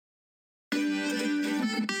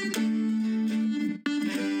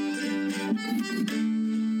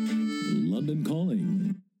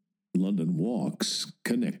Walks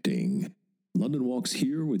Connecting. London Walks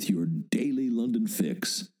here with your daily London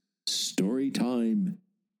fix. Story time,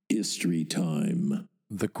 history time.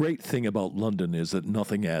 The great thing about London is that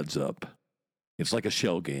nothing adds up. It's like a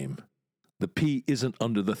shell game. The pea isn't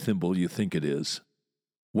under the thimble you think it is.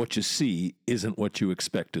 What you see isn't what you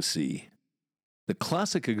expect to see. The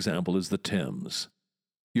classic example is the Thames.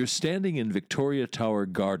 You're standing in Victoria Tower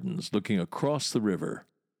Gardens looking across the river.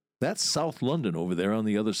 That's South London over there on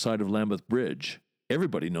the other side of Lambeth Bridge.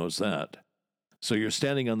 Everybody knows that. So you're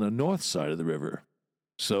standing on the north side of the river.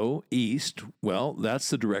 So east, well,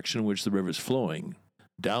 that's the direction in which the river's flowing,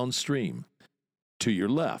 downstream, to your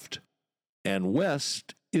left. And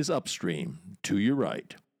west is upstream, to your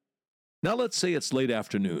right. Now let's say it's late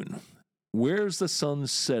afternoon. Where's the sun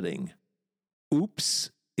setting?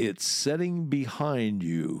 Oops, it's setting behind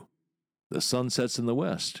you. The sun sets in the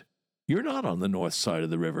west. You're not on the north side of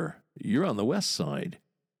the river. You're on the west side.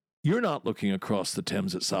 You're not looking across the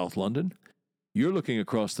Thames at South London. You're looking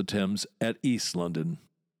across the Thames at East London.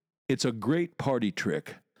 It's a great party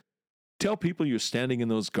trick. Tell people you're standing in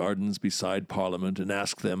those gardens beside Parliament and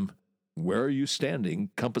ask them, where are you standing,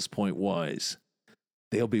 compass point wise?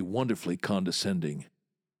 They'll be wonderfully condescending.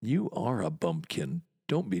 You are a bumpkin.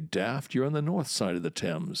 Don't be daft. You're on the north side of the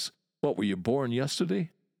Thames. What, were you born yesterday?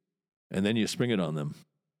 And then you spring it on them.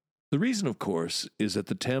 The reason, of course, is that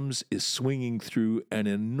the Thames is swinging through an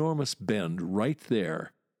enormous bend right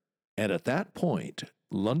there. And at that point,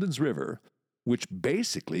 London's river, which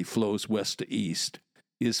basically flows west to east,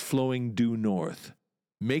 is flowing due north,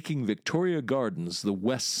 making Victoria Gardens the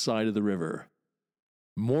west side of the river.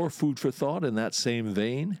 More food for thought in that same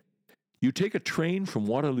vein. You take a train from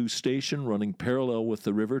Waterloo Station running parallel with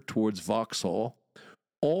the river towards Vauxhall.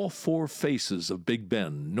 All four faces of Big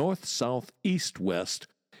Ben, north, south, east, west,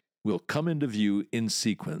 will come into view in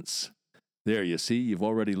sequence. There, you see, you've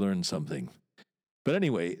already learned something. But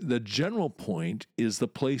anyway, the general point is the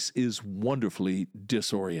place is wonderfully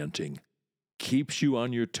disorienting, keeps you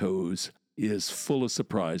on your toes, is full of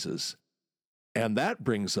surprises. And that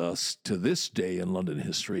brings us to this day in London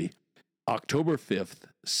history, October 5th,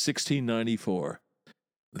 1694.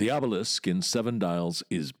 The obelisk in Seven Dials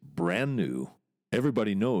is brand new.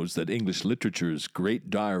 Everybody knows that English literature's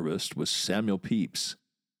great diarist was Samuel Pepys.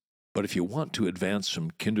 But if you want to advance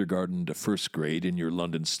from kindergarten to first grade in your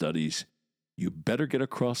London studies, you better get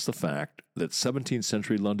across the fact that 17th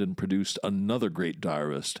century London produced another great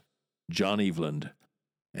diarist, John Evelyn.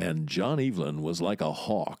 And John Evelyn was like a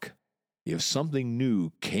hawk. If something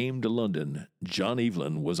new came to London, John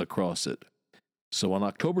Evelyn was across it. So on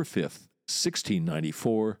October 5th,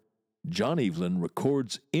 1694, John Evelyn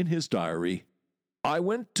records in his diary, "I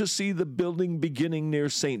went to see the building beginning near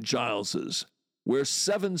St. Giles's, where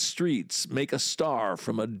 7 streets make a star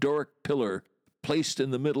from a Doric pillar placed in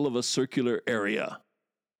the middle of a circular area."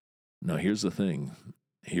 Now here's the thing.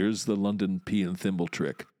 Here's the London pea and thimble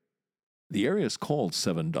trick. The area is called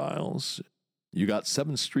Seven Dials. You got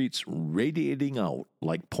 7 streets radiating out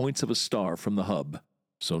like points of a star from the hub.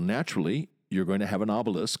 So naturally, you're going to have an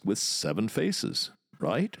obelisk with 7 faces,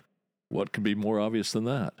 right? What could be more obvious than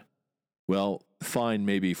that? Well, fine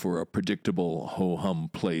maybe for a predictable ho-hum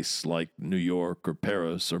place like New York or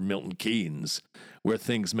Paris or Milton Keynes, where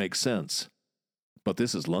things make sense. But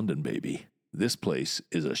this is London, baby. This place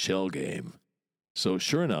is a shell game. So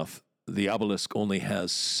sure enough, the obelisk only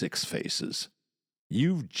has 6 faces.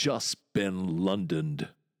 You've just been Londoned.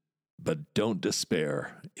 But don't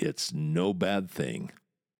despair. It's no bad thing.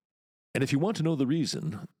 And if you want to know the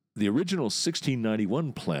reason, the original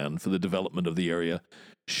 1691 plan for the development of the area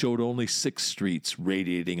showed only 6 streets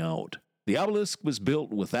radiating out. The obelisk was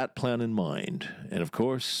built with that plan in mind, and of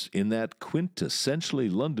course, in that quintessentially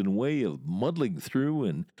London way of muddling through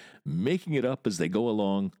and making it up as they go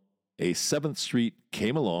along, a 7th street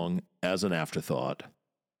came along as an afterthought.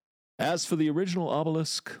 As for the original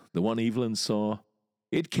obelisk, the one Evelyn saw,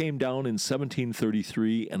 it came down in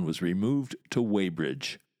 1733 and was removed to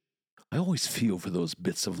Weybridge. I always feel for those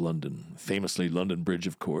bits of London, famously London Bridge,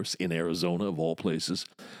 of course, in Arizona of all places,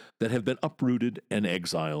 that have been uprooted and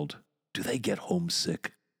exiled. Do they get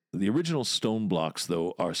homesick? The original stone blocks,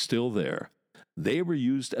 though, are still there. They were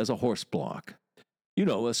used as a horse block. You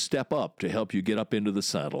know, a step up to help you get up into the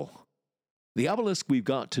saddle. The obelisk we've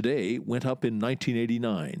got today went up in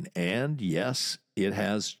 1989, and yes, it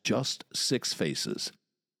has just 6 faces.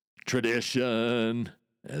 Tradition,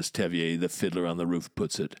 as Tevier the fiddler on the roof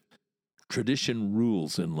puts it. Tradition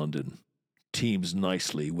rules in London, teams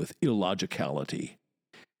nicely with illogicality.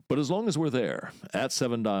 But as long as we're there, at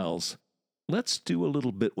Seven Dials, let's do a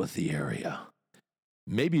little bit with the area.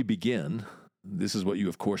 Maybe begin, this is what you,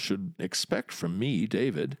 of course, should expect from me,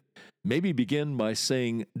 David. Maybe begin by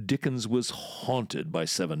saying Dickens was haunted by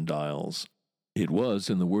Seven Dials. It was,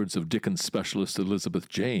 in the words of Dickens specialist Elizabeth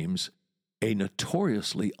James, a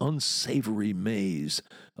notoriously unsavory maze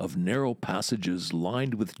of narrow passages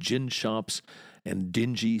lined with gin shops and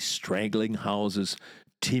dingy, straggling houses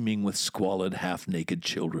teeming with squalid, half-naked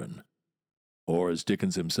children. Or, as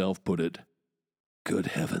Dickens himself put it, good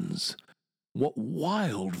heavens, what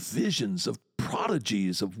wild visions of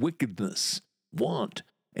prodigies of wickedness, want,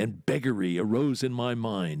 and beggary arose in my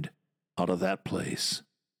mind out of that place.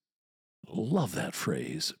 Love that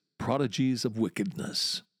phrase, prodigies of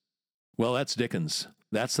wickedness. Well, that's Dickens.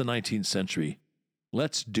 That's the 19th century.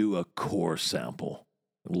 Let's do a core sample.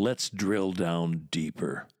 Let's drill down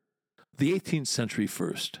deeper. The 18th century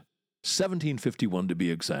first, 1751 to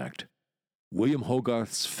be exact. William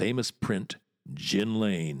Hogarth's famous print, Gin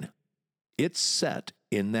Lane. It's set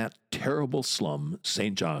in that terrible slum,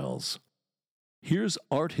 St. Giles. Here's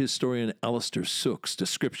art historian Alistair Sook's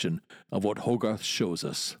description of what Hogarth shows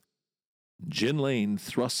us. Gin Lane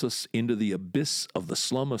thrusts us into the abyss of the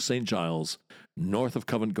slum of St. Giles, north of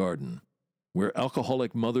Covent Garden, where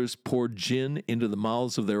alcoholic mothers pour gin into the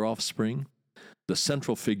mouths of their offspring. The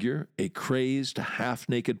central figure, a crazed,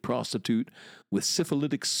 half-naked prostitute with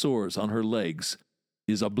syphilitic sores on her legs,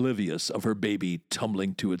 is oblivious of her baby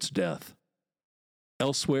tumbling to its death.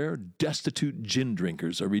 Elsewhere, destitute gin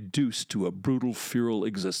drinkers are reduced to a brutal, feral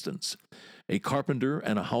existence. A carpenter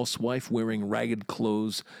and a housewife wearing ragged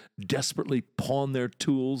clothes desperately pawn their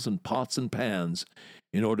tools and pots and pans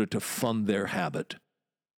in order to fund their habit.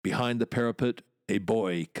 Behind the parapet, a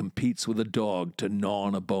boy competes with a dog to gnaw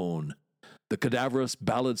on a bone. The cadaverous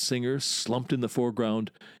ballad singer, slumped in the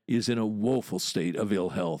foreground, is in a woeful state of ill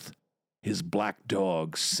health. His black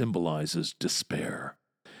dog symbolizes despair.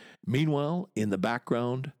 Meanwhile, in the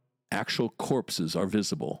background, actual corpses are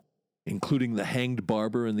visible, including the hanged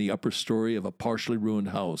barber in the upper story of a partially ruined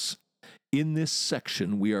house. In this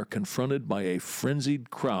section, we are confronted by a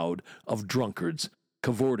frenzied crowd of drunkards,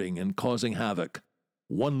 cavorting and causing havoc.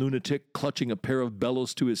 One lunatic, clutching a pair of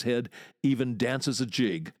bellows to his head, even dances a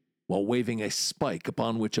jig, while waving a spike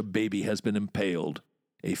upon which a baby has been impaled,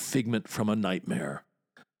 a figment from a nightmare.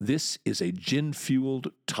 This is a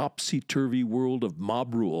gin-fueled, topsy-turvy world of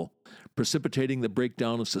mob rule, precipitating the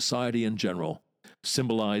breakdown of society in general,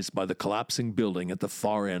 symbolized by the collapsing building at the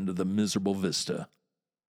far end of the miserable vista.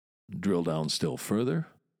 Drill down still further.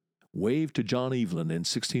 Wave to John Evelyn in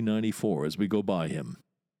 1694 as we go by him,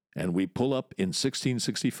 and we pull up in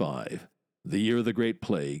 1665, the year of the Great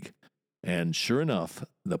Plague, and sure enough,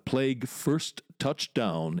 the plague first touched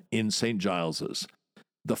down in St. Giles's.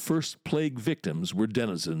 The first plague victims were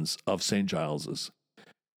denizens of St. Giles's.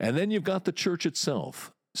 And then you've got the church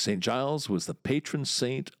itself. St. Giles was the patron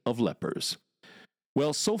saint of lepers.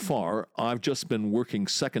 Well, so far, I've just been working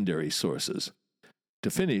secondary sources.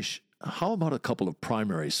 To finish, how about a couple of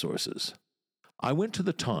primary sources? I went to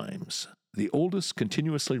the Times, the oldest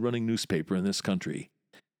continuously running newspaper in this country.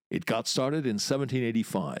 It got started in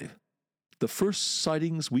 1785. The first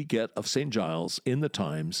sightings we get of St. Giles in the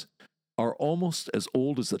Times are almost as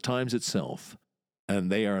old as the Times itself,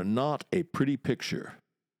 and they are not a pretty picture.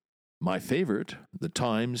 My favorite, the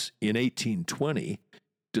Times, in 1820,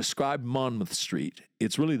 described Monmouth Street.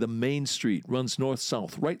 It's really the main street, runs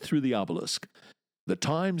north-south, right through the obelisk. The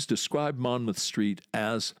Times described Monmouth Street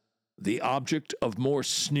as the object of more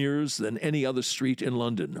sneers than any other street in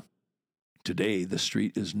London. Today, the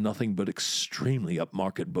street is nothing but extremely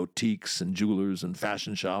upmarket boutiques and jewelers and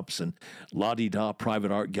fashion shops and la-di-da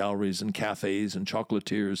private art galleries and cafes and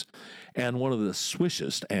chocolatiers, and one of the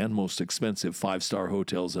swishest and most expensive five-star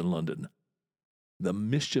hotels in London. The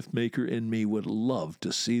mischief maker in me would love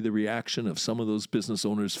to see the reaction of some of those business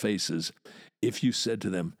owners' faces if you said to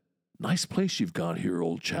them, "Nice place you've got here,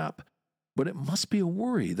 old chap. But it must be a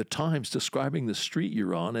worry, the Times describing the street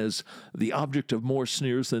you're on as the object of more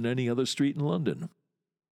sneers than any other street in London."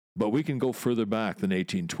 But we can go further back than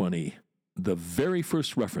 1820. The very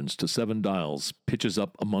first reference to Seven Dials pitches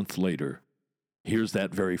up a month later. Here's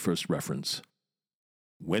that very first reference.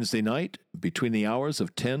 Wednesday night, between the hours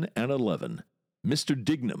of 10 and 11, Mr.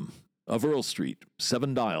 Dignam, of Earl Street,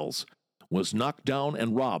 Seven Dials, was knocked down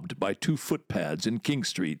and robbed by 2 footpads in King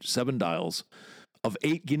Street, Seven Dials, of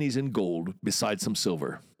 8 guineas in gold besides some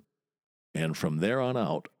silver. And from there on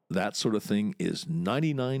out, that sort of thing is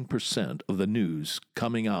 99% of the news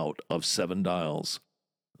coming out of Seven Dials.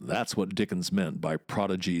 That's what Dickens meant by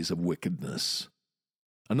prodigies of wickedness.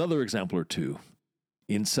 Another example or two.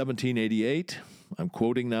 In 1788, I'm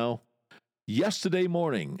quoting now, "Yesterday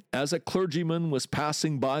morning, as a clergyman was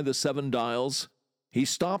passing by the Seven Dials, he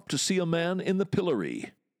stopped to see a man in the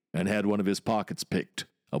pillory and had one of his pockets picked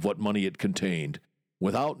of what money it contained,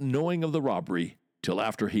 without knowing of the robbery till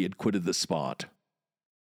after he had quitted the spot.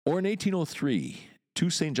 Or in 1803, two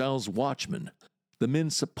St. Giles watchmen, the men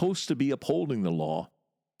supposed to be upholding the law,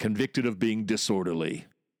 convicted of being disorderly.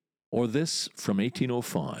 Or this from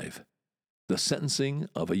 1805, the sentencing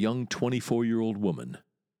of a young 24-year-old woman,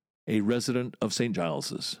 a resident of St.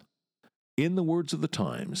 Giles's. In the words of the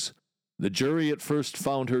Times, the jury at first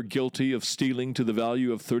found her guilty of stealing to the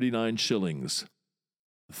value of 39 shillings.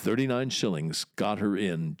 39 shillings got her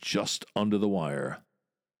in just under the wire.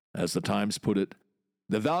 As the Times put it,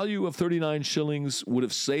 the value of 39 shillings would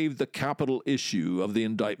have saved the capital issue of the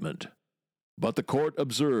indictment. But the court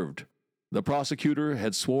observed the prosecutor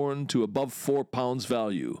had sworn to above £4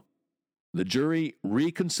 value. The jury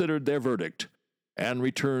reconsidered their verdict and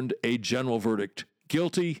returned a general verdict: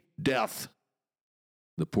 guilty, death.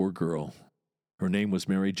 The poor girl. Her name was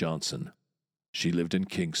Mary Johnson. She lived in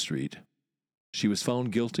King Street. She was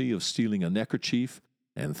found guilty of stealing a neckerchief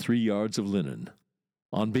and 3 yards of linen.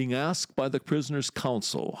 On being asked by the prisoner's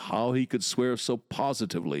counsel how he could swear so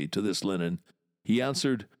positively to this linen, he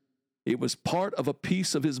answered, it was part of a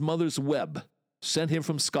piece of his mother's web, sent him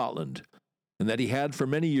from Scotland, and that he had for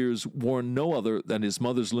many years worn no other than his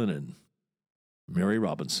mother's linen. Mary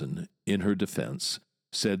Robinson, in her defense,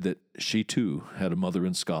 said that she too had a mother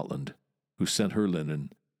in Scotland who sent her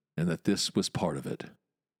linen, and that this was part of it.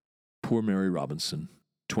 Poor Mary Robinson,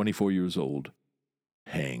 24 years old,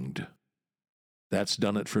 hanged. That's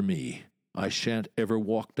done it for me. I shan't ever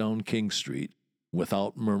walk down King Street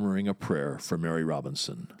without murmuring a prayer for Mary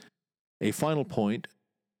Robinson. A final point,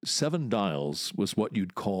 7 Dials was what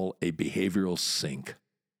you'd call a behavioral sink.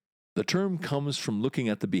 The term comes from looking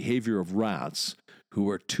at the behavior of rats who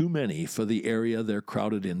are too many for the area they're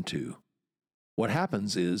crowded into. What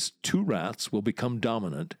happens is 2 rats will become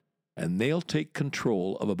dominant, and they'll take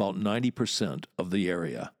control of about 90% of the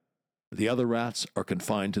area. The other rats are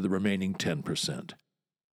confined to the remaining 10%,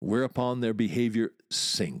 whereupon their behavior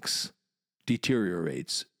sinks,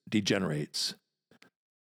 deteriorates, degenerates.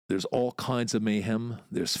 There's all kinds of mayhem,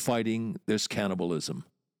 there's fighting, there's cannibalism.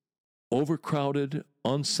 Overcrowded,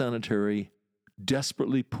 unsanitary,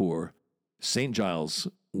 desperately poor, St. Giles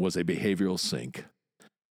was a behavioral sink.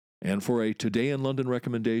 And for a Today in London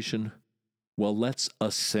recommendation, well, let's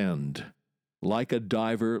ascend. Like a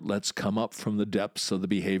diver, let's come up from the depths of the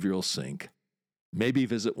behavioral sink. Maybe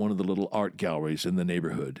visit one of the little art galleries in the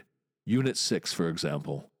neighborhood, Unit 6, for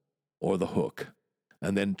example, or The Hook,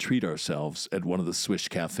 and then treat ourselves at one of the Swish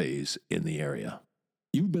cafes in the area.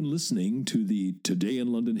 You've been listening to the Today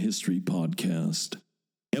in London History podcast,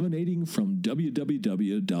 emanating from www.walks.com,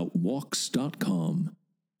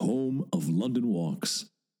 home of London Walks,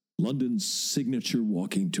 London's signature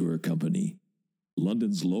walking tour company,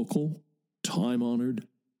 London's local, time-honored,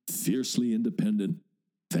 fiercely independent,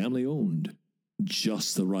 family-owned,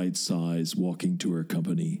 just the right size walking tour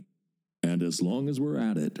company. And as long as we're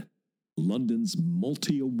at it, London's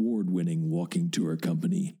multi-award-winning walking tour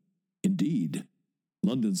company. Indeed,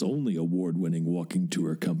 London's only award-winning walking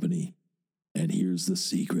tour company. And here's the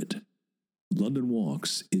secret. London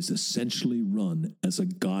Walks is essentially run as a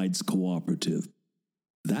guides cooperative.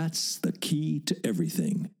 That's the key to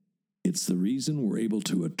everything. It's the reason we're able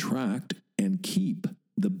to attract and keep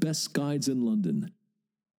the best guides in London.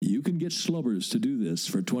 You can get schlubbers to do this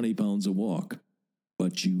for £20 a walk,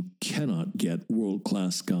 but you cannot get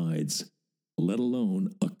world-class guides, let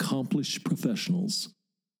alone accomplished professionals.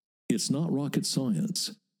 It's not rocket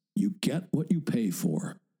science. You get what you pay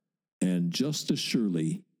for. And just as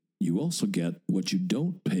surely, you also get what you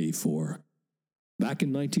don't pay for. Back in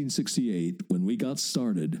 1968, when we got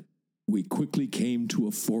started, we quickly came to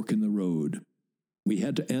a fork in the road. We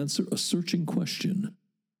had to answer a searching question.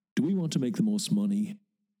 Do we want to make the most money,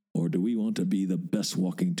 or do we want to be the best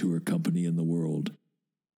walking tour company in the world?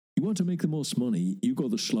 You want to make the most money, you go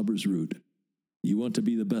the schlubbers route. You want to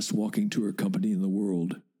be the best walking tour company in the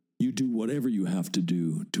world, you do whatever you have to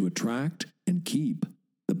do to attract and keep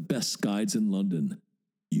the best guides in London.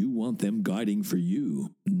 You want them guiding for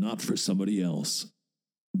you, not for somebody else.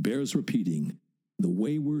 Bears repeating, the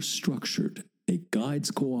way we're structured, a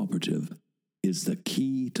guides cooperative, is the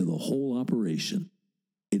key to the whole operation.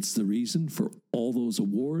 It's the reason for all those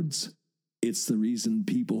awards. It's the reason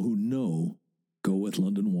people who know go with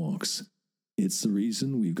London Walks. It's the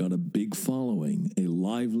reason we've got a big following, a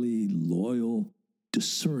lively, loyal,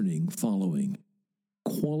 discerning following.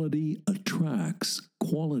 Quality attracts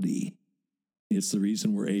quality. It's the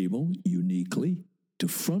reason we're able, uniquely, to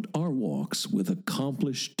front our walks with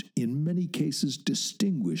accomplished, in many cases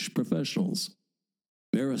distinguished professionals.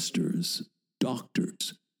 Barristers,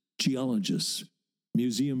 doctors, geologists,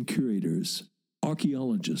 museum curators,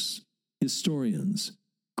 archaeologists, historians,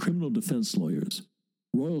 criminal defense lawyers,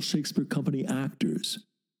 Royal Shakespeare Company actors,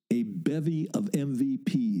 a bevy of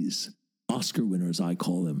MVPs, Oscar winners I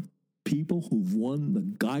call them, people who've won the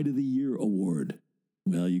Guide of the Year award.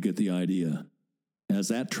 Well, you get the idea. As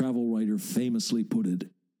that travel writer famously put it,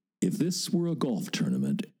 if this were a golf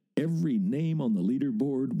tournament, every name on the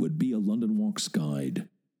leaderboard would be a London Walks guide.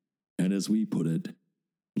 And as we put it,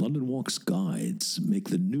 London Walks guides make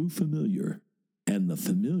the new familiar and the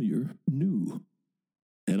familiar new.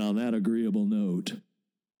 And on that agreeable note,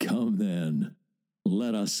 come then,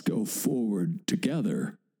 let us go forward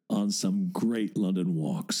together on some great London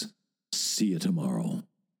walks. See you tomorrow.